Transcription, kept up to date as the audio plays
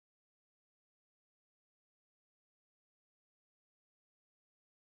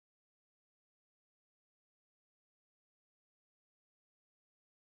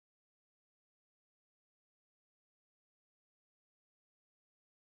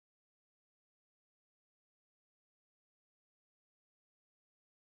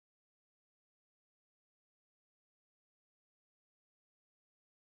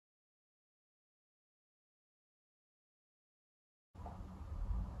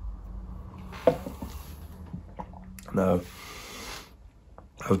Now,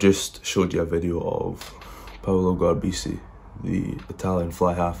 I've just showed you a video of Paulo Garbisi, the Italian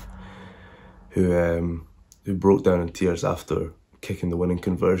fly half, who broke down in tears after kicking the winning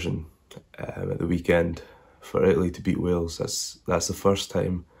conversion at the weekend for Italy to beat Wales. That's the first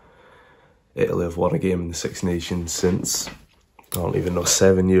time Italy have won a game in the Six Nations since, I don't even know,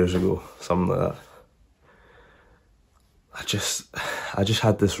 7 years ago, something like that. I just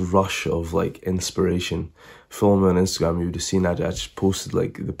had this rush of like inspiration. Follow me on Instagram, you would have seen I just posted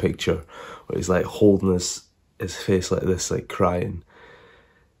like the picture where he's like holding his face like this, like crying.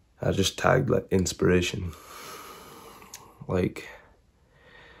 I just tagged like inspiration. Like,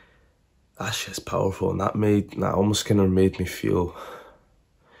 that shit's powerful, and that almost kind of made me feel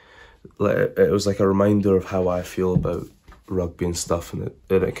like it was like a reminder of how I feel about rugby and stuff, and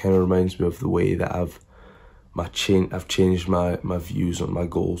it kind of reminds me of the way that I've changed my views on my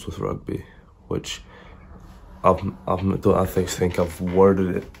goals with rugby, which I think I've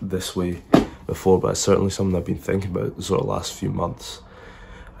worded it this way before, but it's certainly something I've been thinking about the sort of last few months.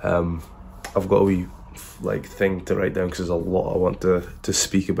 I've got a wee like thing to write down because there's a lot I want to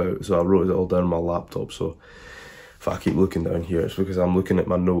speak about, so I wrote it all down on my laptop. So if I keep looking down here, it's because I'm looking at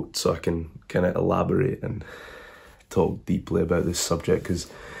my notes so I can kind of elaborate and talk deeply about this subject, because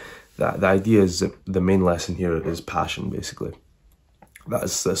the idea is that the main lesson here is passion, basically.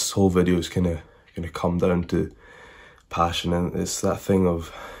 This whole video is kind of come down to passion, and it's that thing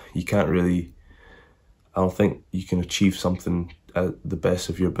of you can't really, I don't think you can achieve something at the best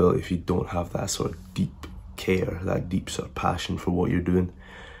of your ability if you don't have that sort of deep care, that deep sort of passion for what you're doing.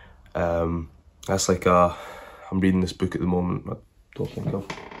 That's like I'm reading this book at the moment, I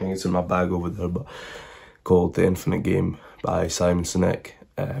think it's in my bag over there, but called The Infinite Game by Simon Sinek.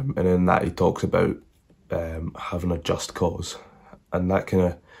 And in that he talks about having a just cause, and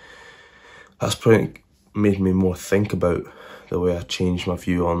that's probably made me more think about the way I changed my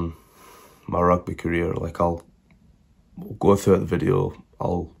view on my rugby career. Like, we'll go through the video,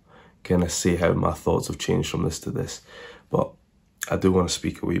 I'll kind of say how my thoughts have changed from this to this, but I do want to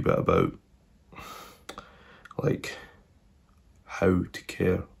speak a wee bit about like how to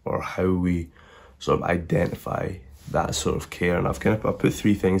care, or how we sort of identify that sort of care. And I put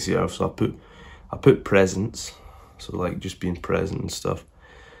three things here. So I put presence, so like just being present and stuff.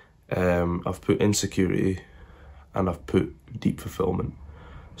 I've put insecurity, and I've put deep fulfillment.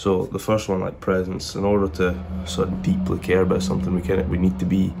 So the first one, like presence, in order to sort of deeply care about something, we need to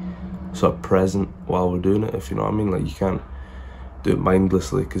be sort of present while we're doing it, if you know what I mean. Like, you can't do it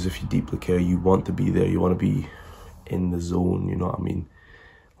mindlessly, because if you deeply care, you want to be there, you want to be in the zone, you know what I mean,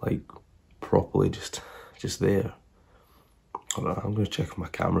 like properly just there. Hold on, I'm going to check if my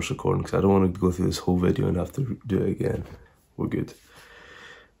camera's recording, because I don't want to go through this whole video and have to do it again. We're good.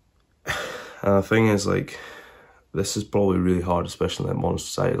 And the thing is, like, this is probably really hard, especially in like modern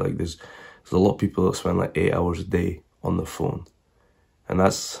society. Like, there's a lot of people that spend like 8 hours a day on their phone, and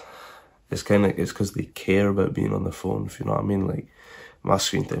it's because they care about being on their phone, if you know what I mean. Like, my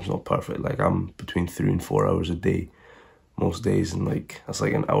screen time's not perfect. Like, I'm between 3 and 4 hours a day most days, and like that's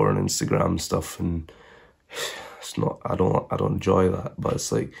like an hour on Instagram stuff, and it's not, I don't enjoy that. But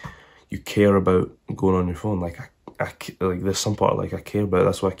it's like, you care about going on your phone. Like, like there's some part like I care about it,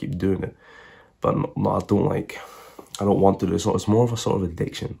 that's why I keep doing it. But I don't want to do it. It's more of a sort of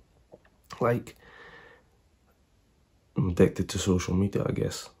addiction. Like, I'm addicted to social media, I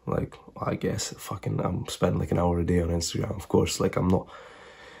guess. Like, I'm spending like an hour a day on Instagram, of course. Like, I'm not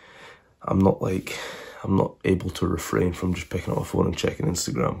able to refrain from just picking up my phone and checking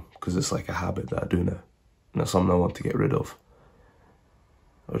Instagram, because it's like a habit that I do now, and it's something I want to get rid of.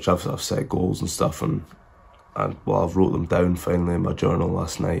 Which I've set goals and stuff, and well, I've wrote them down finally in my journal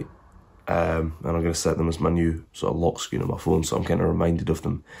last night, and I'm going to set them as my new sort of lock screen on my phone, so I'm kind of reminded of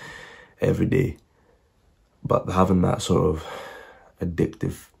them every day. But having that sort of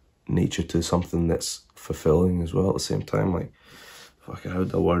addictive nature to something that's fulfilling as well at the same time, like, fucking, how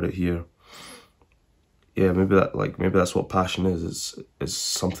do I word it here? Yeah, maybe that's what passion is. It's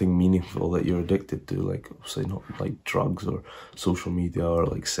something meaningful that you're addicted to, like, say, not like drugs or social media or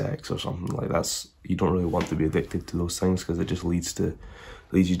like sex or something like that. You don't really want to be addicted to those things, because it just leads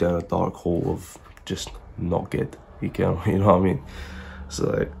you down a dark hole of just not good. You know what I mean?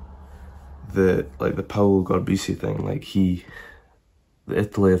 So like the Paulo Garbisi thing, like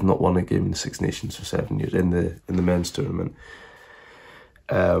Italy have not won a game in the Six Nations for 7 years in the men's tournament.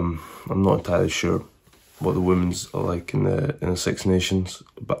 I'm not entirely sure what the women's are like in the Six Nations,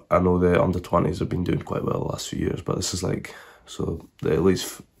 but I know the under-20s have been doing quite well the last few years. But this is like, so the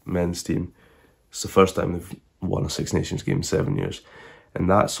Italy's men's team, it's the first time they've won a Six Nations game in 7 years, And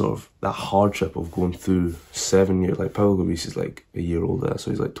that hardship of going through 7 years, like Paulo Garbisi is like a year older,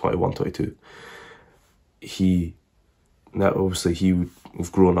 so he's like 21, 22. Obviously he would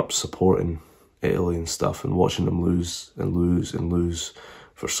have grown up supporting Italy and stuff and watching them lose and lose and lose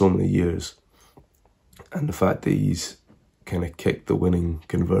for so many years. And the fact that he's kind of kicked the winning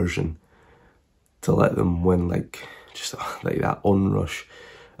conversion to let them win, like, just like that onrush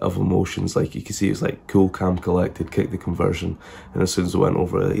of emotions. Like, you can see it's like cool, calm, collected, kicked the conversion, and as soon as it went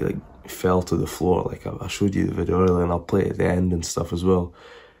over, he like fell to the floor. Like, I showed you the video earlier, and I'll play it at the end and stuff as well.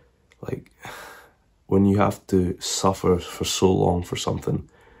 Like, when you have to suffer for so long for something,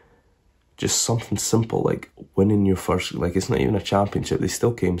 just something simple like winning your first, like, it's not even a championship, they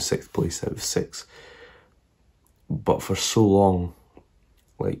still came 6th place out of 6, but for so long,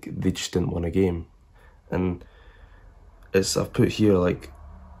 like, they just didn't win a game. And I've put here, like,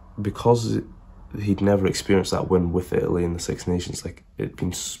 because he'd never experienced that win with Italy in the Six Nations, like,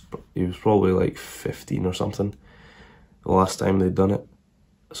 he was probably like 15 or something the last time they'd done it.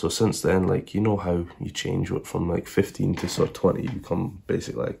 So since then, like, you know how you change from like 15 to sort of 20, you become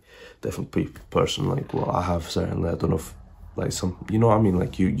basically like different person. Like, well, I have certainly, I don't know if like some, you know what I mean?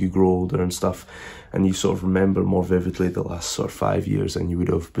 Like, you grow older and stuff, and you sort of remember more vividly the last sort of 5 years than you would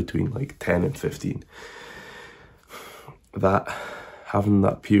have between like 10 and 15. That, having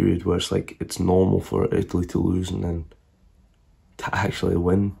that period where it's like, it's normal for Italy to lose and then to actually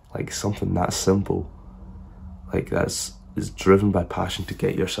win, like something that simple, like is driven by passion to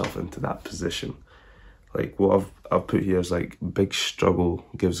get yourself into that position. Like, what I've put here is like, big struggle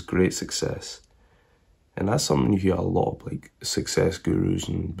gives great success. And that's something you hear a lot of, like, success gurus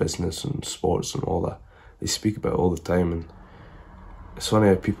and business and sports and all that. They speak about it all the time, and it's funny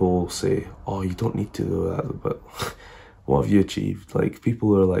how people say, oh, you don't need to do that, but what have you achieved? Like,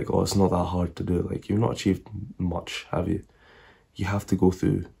 people are like, oh, it's not that hard to do. Like, you've not achieved much, have you? You have to go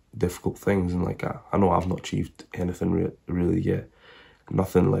through difficult things, and like, I know I've not achieved anything really yet.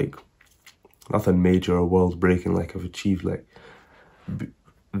 Nothing major or world breaking. Like, I've achieved like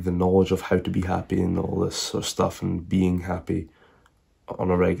the knowledge of how to be happy and all this sort of stuff, and being happy on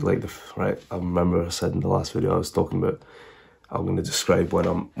a regular, like, right, I remember I said in the last video I was talking about, I'm going to describe when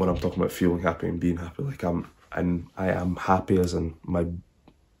I'm talking about feeling happy and being happy, like, I am happy as in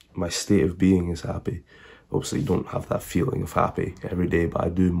my state of being is happy. Obviously, you don't have that feeling of happy every day, but I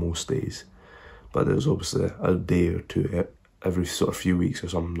do most days. But there's obviously a day or two every sort of few weeks or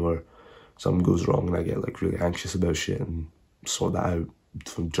something where something goes wrong and I get like really anxious about shit and sort that out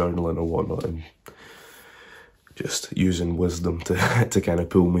from journaling or whatnot, and just using wisdom to kind of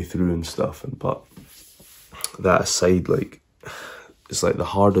pull me through and stuff. But that aside, like, it's like the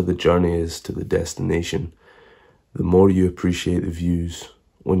harder the journey is to the destination, the more you appreciate the views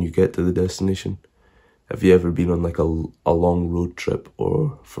when you get to the destination. Have you ever been on like a long road trip,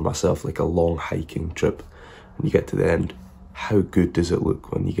 or for myself, like a long hiking trip, and you get to the end? How good does it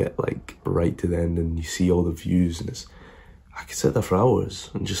look when you get like right to the end and you see all the views? And I could sit there for hours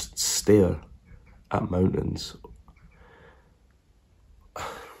and just stare at mountains.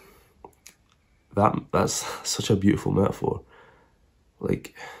 That's such a beautiful metaphor.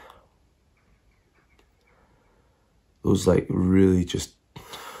 Like, those like really just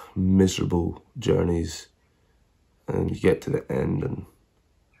miserable journeys, and you get to the end and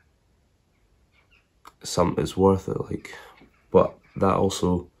it's worth it. Like, but that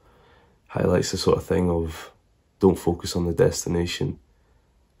also highlights the sort of thing of, don't focus on the destination,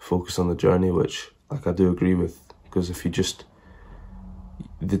 focus on the journey, which, like, I do agree with, because if you just,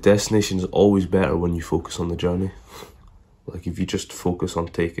 the destination is always better when you focus on the journey. Like, if you just focus on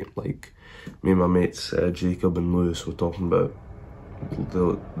taking, like, me and my mates Jacob and Lewis were talking about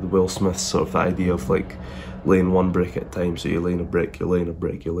the Will Smith sort of idea of like laying one brick at a time. So you're laying a brick, you're laying a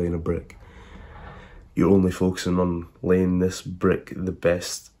brick, you're laying a brick. You're only focusing on laying this brick to the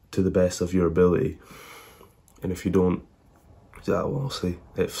best of your ability. And if you don't, see,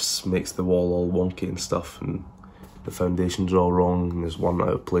 it makes the wall all wonky and stuff, and the foundations are all wrong and there's one out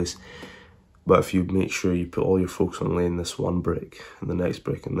of place. But if you make sure you put all your focus on laying this one brick and the next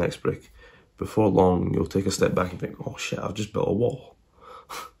brick and the next brick, before long you'll take a step back and think, oh shit, I've just built a wall.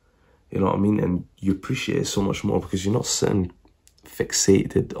 You know what I mean? And you appreciate it so much more because you're not sitting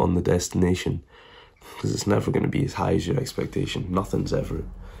fixated on the destination, because it's never going to be as high as your expectation. Nothing's ever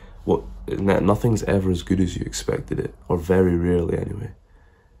as good as you expected it, or very rarely anyway.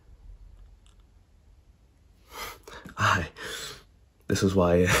 Aye. This is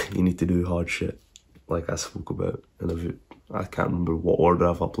why you need to do hard shit, like I spoke about in I can't remember what order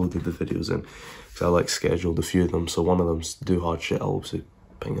I've uploaded the videos in, because I like scheduled a few of them. So one of them's do hard shit. I'll obviously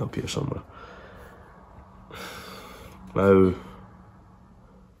ping up here somewhere. Now,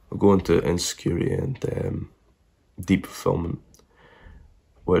 I'll go into insecurity and deep fulfillment,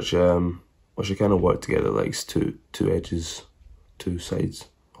 which I kind of work together like it's two edges, two sides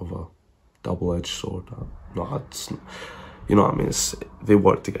of a double-edged sword. You know what I mean? They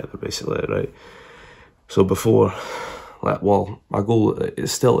work together basically, right? So before, like, well, my goal, it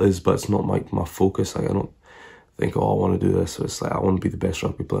still is, but it's not like my focus. Like, I don't think, oh, I want to do this. So it's like, I want to be the best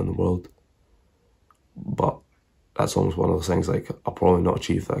rugby player in the world. But that's almost one of those things, like, I'll probably not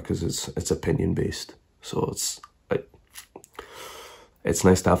achieve that because it's opinion based. So it's like, it's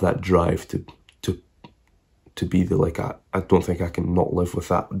nice to have that drive to be the, like, I don't think I can not live with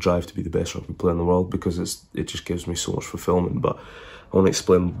that drive to be the best rugby player in the world, because it just gives me so much fulfillment. But I want to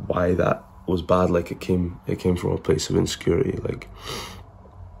explain why that was bad. Like, it came from a place of insecurity. Like,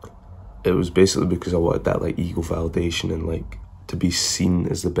 it was basically because I wanted that, like, ego validation and, like, to be seen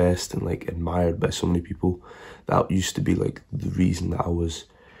as the best and, like, admired by so many people. That used to be, like, the reason that I was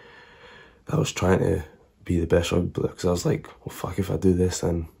trying to be the best rugby player, because I was like, well, fuck, if I do this,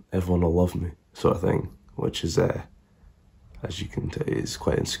 then everyone will love me, sort of thing, which is, as you can tell, is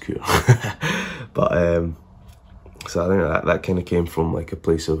quite insecure. But, so I think that kind of came from, like, a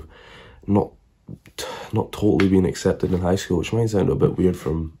place of not totally being accepted in high school, which might sound a bit weird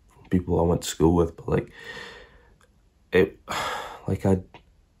from people I went to school with, but, like, I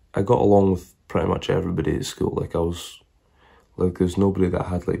got along with pretty much everybody at school. Like, I was, like, there's nobody that I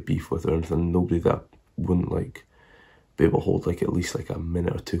had, like, beef with or anything, nobody that wouldn't, like, be able to hold, like, at least, like, a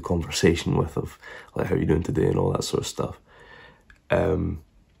minute or two conversation with of, like, how you doing today and all that sort of stuff.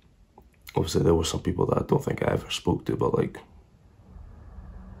 Obviously there were some people that I don't think I ever spoke to, but, like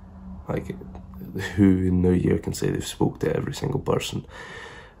who in their year can say they've spoke to every single person?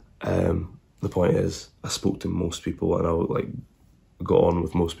 The point is, I spoke to most people, and I would, like, got on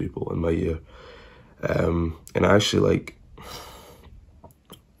with most people in my year. And I actually, like,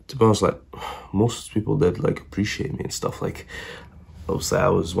 to be honest, like, most people did, like, appreciate me and stuff. Like, obviously I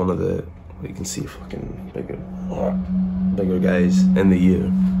was one of the, you can see, fucking bigger guys in the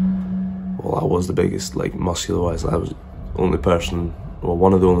year. Well, I was the biggest, like, muscular-wise. I was the only person, well,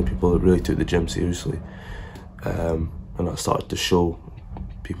 one of the only people that really took the gym seriously. And that started to show.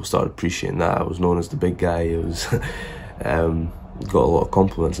 People started appreciating that. I was known as the big guy. It was got a lot of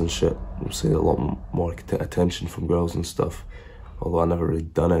compliments and shit. Obviously, a lot more attention from girls and stuff. Although I never really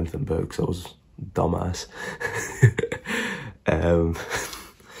done anything about it because I was a dumbass.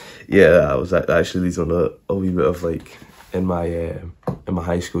 Yeah, that actually leads on a wee bit of, like, in my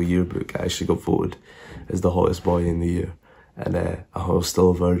high school yearbook, I actually got voted as the hottest boy in the year, and I was still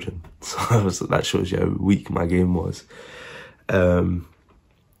a virgin. So that shows you how weak my game was.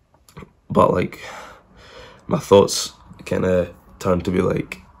 But, like, my thoughts kind of turned to be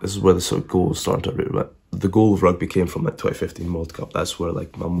like, this is where the sort of goals started to be. The goal of rugby came from, like, 2015 World Cup. That's where,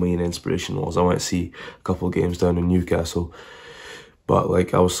 like, my main inspiration was. I went to see a couple of games down in Newcastle, but,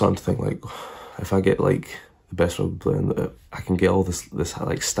 like, I was starting to think, like, if I get, like, the best rugby player, and I can get all this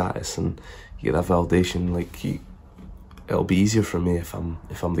like, status, and you get that validation, like, it'll be easier for me if I'm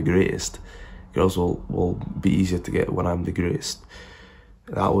the greatest. Girls will be easier to get when I'm the greatest.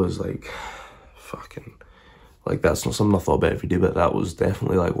 That was, like, fucking, like, that's not something I thought about every day, but that was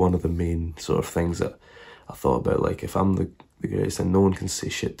definitely, like, one of the main sort of things that I thought about. Like, if I'm the greatest, then no one can say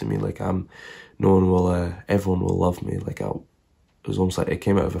shit to me. Like, everyone will love me. Like, it was almost like it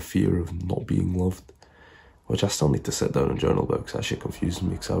came out of a fear of not being loved, which I still need to sit down and journal about, because that shit confuses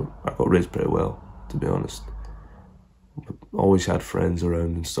me, because I got raised pretty well, to be honest. Always had friends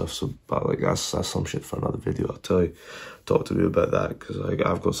around and stuff, so, but, like, that's some shit for another video. I'll tell you, talk to me about that, because, like,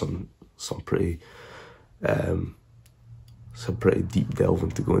 I've got some pretty deep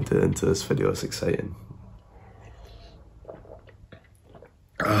delving to go into this video. It's exciting.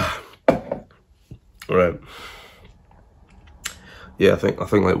 Right. Yeah, I think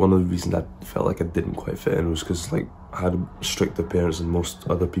like one of the reasons I felt like I didn't quite fit in was because, like, I had stricter parents than most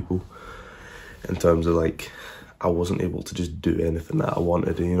other people, in terms of, like, I wasn't able to just do anything that I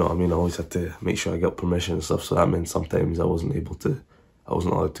wanted, you know what I mean? I always had to make sure I got permission and stuff, so that meant sometimes I wasn't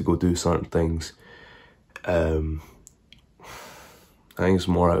allowed to go do certain things. I think it's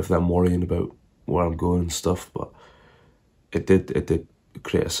more out of them worrying about where I'm going and stuff, but it did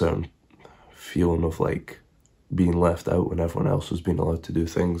create a certain feeling of, like, being left out when everyone else was being allowed to do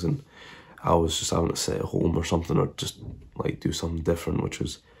things, and I was just having to sit at home or something, or just, like, do something different, which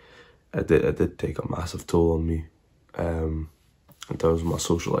was, it did take a massive toll on me, in terms of my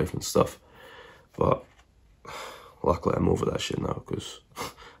social life and stuff. But luckily I'm over that shit now, because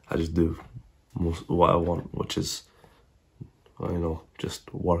I just do most what I want, which is, you know,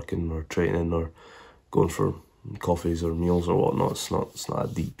 just working or training or going for coffees or meals or whatnot. It's not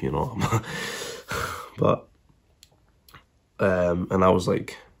that deep, you know. But and I was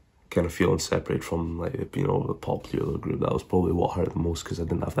like kind of feeling separate from like, you know, the popular group. That was probably what hurt the most, because I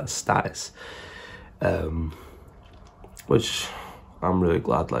didn't have that status, which I'm really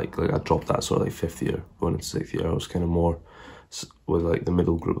glad. Like I dropped that sort of like 5th year going into 6th year. I was kind of more with like the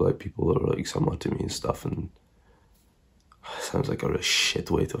middle group, like people that were like similar to me and stuff. And it sounds like a real shit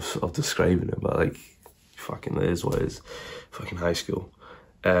way of describing it, but like fucking it is what it is. Fucking high school.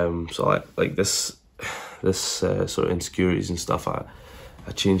 So like this sort of insecurities and stuff, I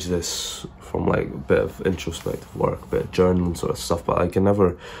changed this from like a bit of introspective work, a bit of journaling sort of stuff, but like I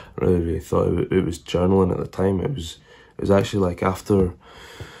never really thought it was journaling at the time. It was actually like after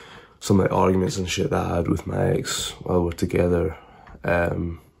some like arguments and shit that I had with my ex while we're together.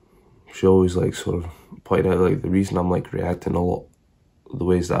 She always like sort of pointed out like the reason I'm like reacting a lot the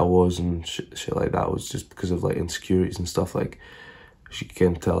ways that I was and shit like that was just because of like insecurities and stuff. Like she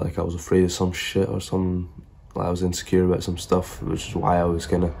can tell like I was afraid of some shit or I was insecure about some stuff, which is why I was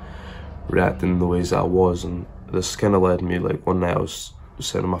kind of reacting the ways that I was. And this kind of led me, like one night I was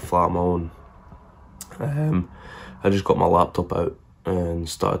sitting in my flat on my own. I just got my laptop out and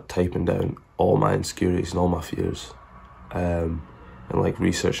started typing down all my insecurities and all my fears, and like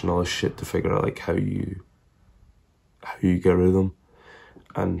researching all this shit to figure out like how you get rid of them.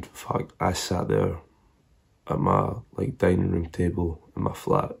 And fuck, I sat there at my like dining room table in my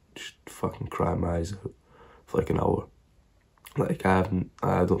flat, just fucking crying my eyes out for like an hour. Like I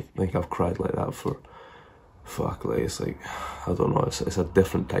don't think I've cried like that for fuck, like it's like, I don't know, it's a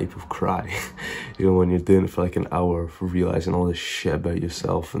different type of cry. You know, when you're doing it for like an hour, for realising all this shit about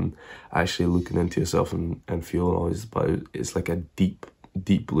yourself and actually looking into yourself and feeling all this, but it's like a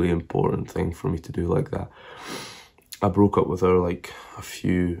deeply important thing for me to do like that. I broke up with her like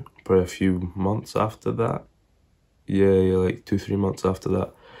probably a few months after that. Yeah, like 2-3 months after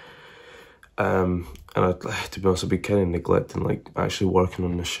that. And to be honest, I've been kind of neglecting like actually working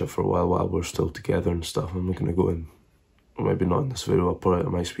on this shit for a while we're still together and stuff. I'm not going to go in, maybe not in this video, I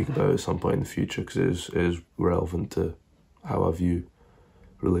might speak about it at some point in the future, because it is relevant to how I view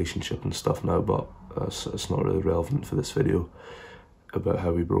relationship and stuff now, but it's not really relevant for this video about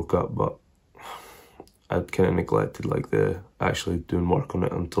how we broke up. But I'd kind of neglected like the actually doing work on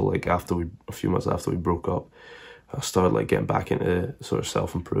it until like a few months after we broke up. I started like getting back into sort of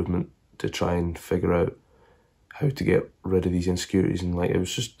self-improvement to try and figure out how to get rid of these insecurities. And like it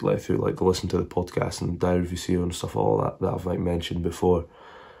was just like through like listen to the podcast and Diary of a CEO and stuff, all that I've like mentioned before.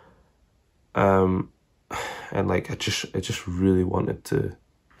 And like I just really wanted to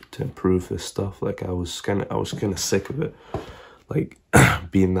improve this stuff. Like I was kind of sick of it, like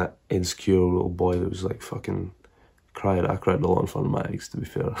being that insecure little boy that was like fucking cried. I cried a lot in front of my ex, to be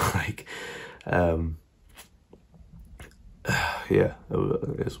fair. Like yeah,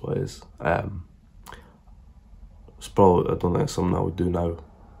 it is what it is. It's probably, I don't think it's something I would do now,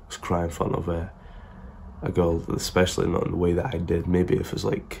 is cry in front of a girl, especially not in the way that I did. Maybe if it's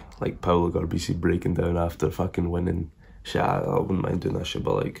like Paulo Garbisi breaking down after fucking winning shit, I wouldn't mind doing that shit,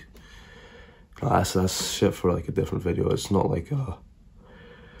 but like, no, that's shit for like a different video. It's not like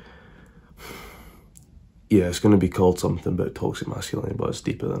yeah, it's going to be called something about toxic masculinity, but it's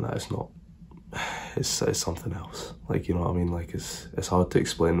deeper than that. It's not, it's something else. Like, you know what I mean? Like it's hard to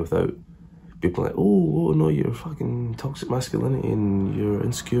explain without people like, oh no, you're fucking toxic masculinity and you're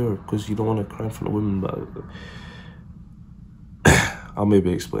insecure because you don't want to cry in front of women. But I'll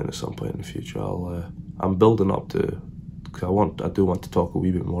maybe explain at some point in the future. I'm building up to, because I do want to talk a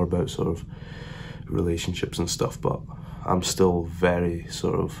wee bit more about sort of relationships and stuff, but I'm still very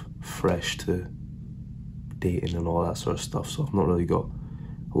sort of fresh to dating and all that sort of stuff, so I've not really got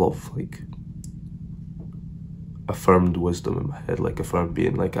a lot of like affirmed wisdom in my head, like affirmed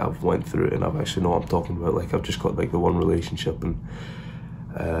being, like I've went through it and I've actually know what I'm talking about. Like I've just got like the one relationship, and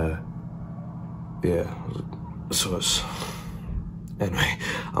yeah, so it's, anyway,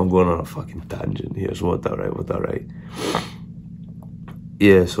 I'm going on a fucking tangent here, so what that right?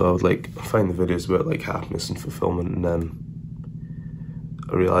 Yeah, so I would like find the videos about like happiness and fulfillment, and then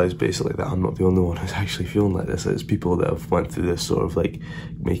I realised basically that I'm not the only one who's actually feeling like this. It's people that have went through this sort of like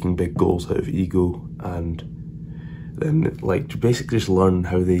making big goals out of ego, and then like basically just learn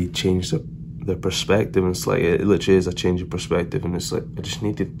how they change their perspective. And it's like, it literally is a change of perspective, and it's like I just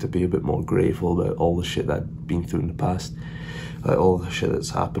needed to be a bit more grateful about all the shit that I've been through in the past, like all the shit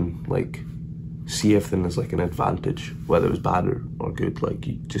that's happened. Like see everything as like an advantage, whether it was bad or good. Like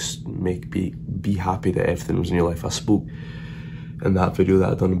you just be happy that everything was in your life. I spoke in that video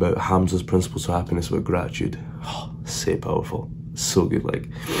that I done about Hamza's principles for happiness with gratitude. Oh, so powerful, so good. Like,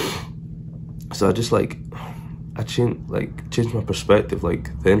 so I just like changed my perspective.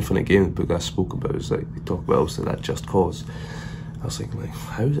 Like the Infinite Game, the book I spoke about, is like they talk about also that just cause. I was thinking, like,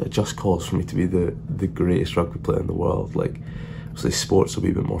 how is it a just cause for me to be the greatest rugby player in the world? Like, obviously sports will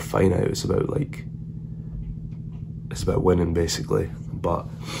be a bit more finite. It's about winning basically, but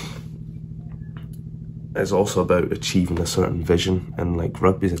it's also about achieving a certain vision. And like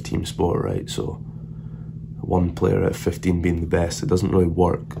rugby is a team sport, right? So one player out of 15 being the best, it doesn't really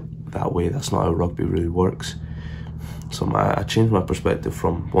work that way. That's not how rugby really works. So I changed my perspective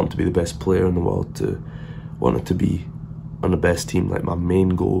from wanting to be the best player in the world to wanting to be on the best team. Like my main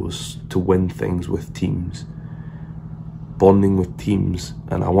goal was to win things with teams, bonding with teams,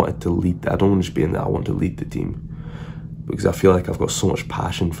 and I wanted to lead. I don't want to just be in that, I want to lead the team, because I feel like I've got so much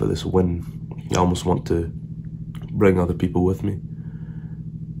passion for this win. I almost want to bring other people with me,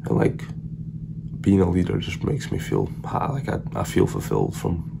 and like being a leader just makes me feel like I feel fulfilled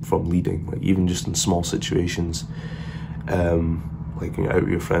from leading. Like even just in small situations, like you're out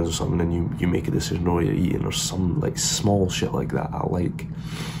with your friends or something and you make a decision where you're eating or some like small shit like that. I like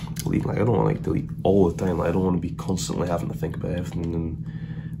leading. Like I don't want to lead all the time. Like I don't want to be constantly having to think about everything.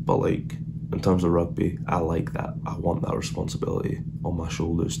 But like in terms of rugby, I like that. I want that responsibility on my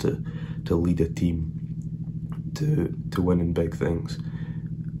shoulders to lead a team to win in big things.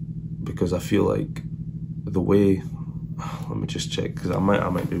 Because I feel like the way, let me just check, because I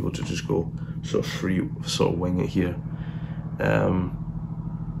might be able to just go sort of free, sort of wing it here.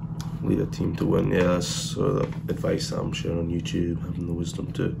 Lead a team to win. Yeah, that's sort of the advice that I'm sharing on YouTube. Having the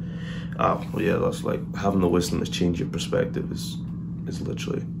wisdom to, well, yeah, that's like having the wisdom to change your perspective is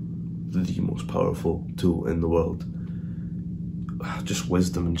literally the most powerful tool in the world. Just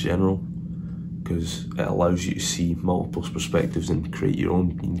wisdom in general, because it allows you to see multiple perspectives and create your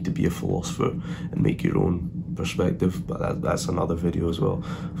own. You need to be a philosopher and make your own perspective, but that's another video as well.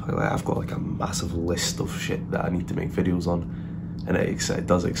 I've got like a massive list of shit that I need to make videos on, and it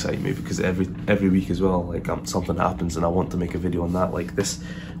does excite me, because every week as well, like something happens and I want to make a video on that. Like this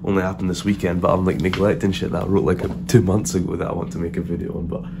only happened this weekend, but I'm like neglecting shit that I wrote like 2 months ago that I want to make a video on.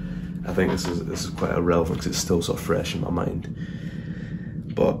 But I think this is quite irrelevant because it's still sort of fresh in my mind.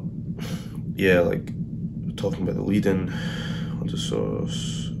 But yeah, like talking about the lead-in, I'll just sort of,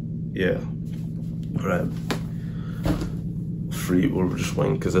 yeah, right. Free or just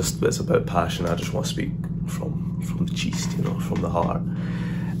wing, because this bit's about passion. I just want to speak from the chest, you know, from the heart.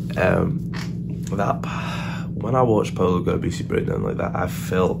 That when I watched Paulo Garbisi break down like that, I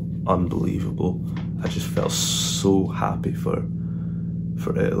felt unbelievable. I just felt so happy for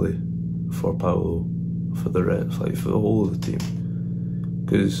Italy, for Paulo, for the Reds, like for the whole of the team,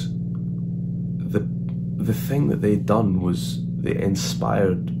 because the thing that they'd done was they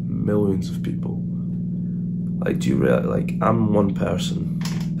inspired millions of people. Like, do you realize, like, I'm one person,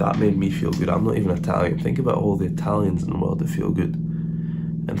 that made me feel good. I'm not even Italian. Think about all the Italians in the world that feel good.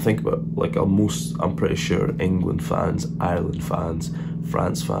 And think about, like, I'm pretty sure England fans, Ireland fans,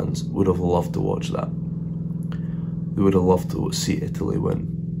 France fans would have loved to watch that. They would have loved to see Italy win.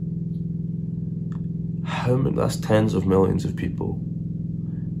 How many, that's tens of millions of people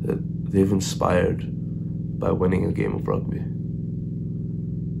that they've inspired by winning a game of rugby.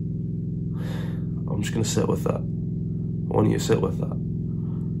 I'm just going to sit with that. I want you to sit with that.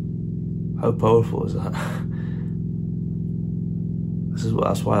 How powerful is that?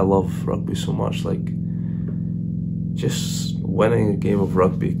 That's why I love rugby so much. Like, just winning a game of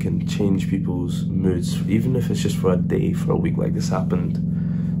rugby can change people's moods, even if it's just for a day, for a week. Like this happened,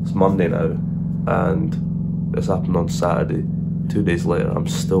 it's Monday now, and this happened on Saturday. 2 days later, I'm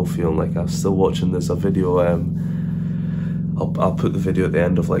still feeling like I'm still watching this. A video, I'll put the video at the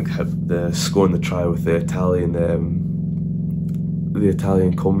end of like the scoring the try with the Italian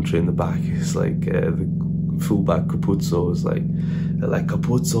commentary in the back. It's like the fullback Capuzzo is like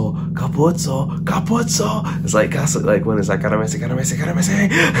Capuzzo. It's like when it's like cara Messi.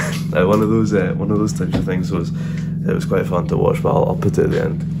 Like one of those types of things. It was quite fun to watch. But I'll put it at the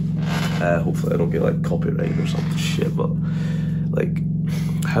end. Hopefully I don't get like copyright or something shit. But like,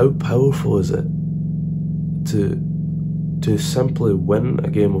 how powerful is it to simply win a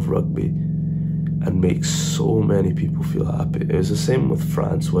game of rugby and make so many people feel happy? It was the same with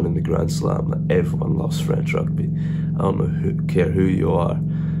France winning the Grand Slam. Like, everyone loves French rugby. I don't care who you are.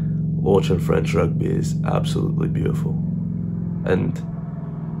 Watching French rugby is absolutely beautiful, and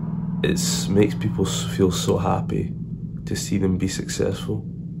it makes people feel so happy to see them be successful.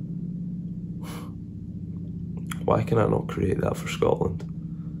 Why can I not create that for Scotland?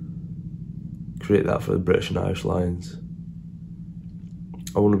 Create that for the British and Irish Lions.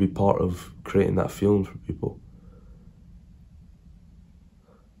 I want to be part of creating that feeling for people.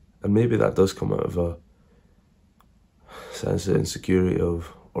 And maybe that does come out of sense of insecurity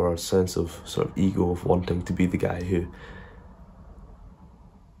of, or a sense of sort of ego of wanting to be the guy who,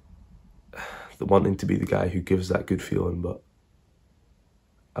 gives that good feeling. But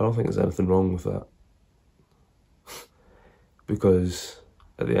I don't think there's anything wrong with that, because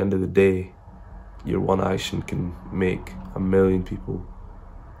at the end of the day, your one action can make a million people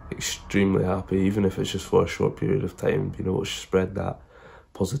extremely happy, even if it's just for a short period of time. Being able to spread that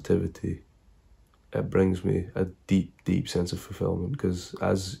positivity, it brings me a deep sense of fulfillment, because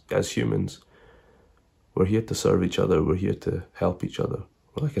as humans, we're here to serve each other, we're here to help each other,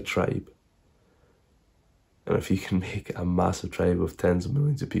 we're like a tribe. And if you can make a massive tribe of tens of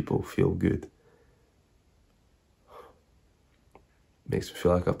millions of people feel good, it makes me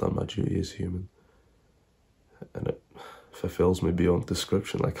feel like I've done my duty as a human. And it fulfills me beyond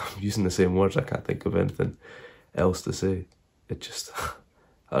description. Like, I'm using the same words, I can't think of anything else to say. It just,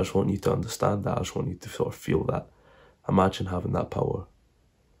 I just want you to understand that. I just want you to sort of feel that. Imagine having that power.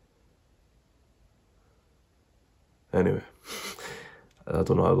 Anyway, I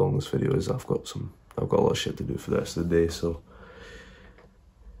don't know how long this video is. I've got a lot of shit to do for the rest of the day, so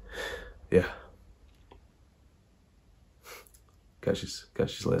yeah. Catch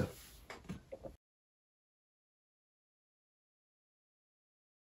you later.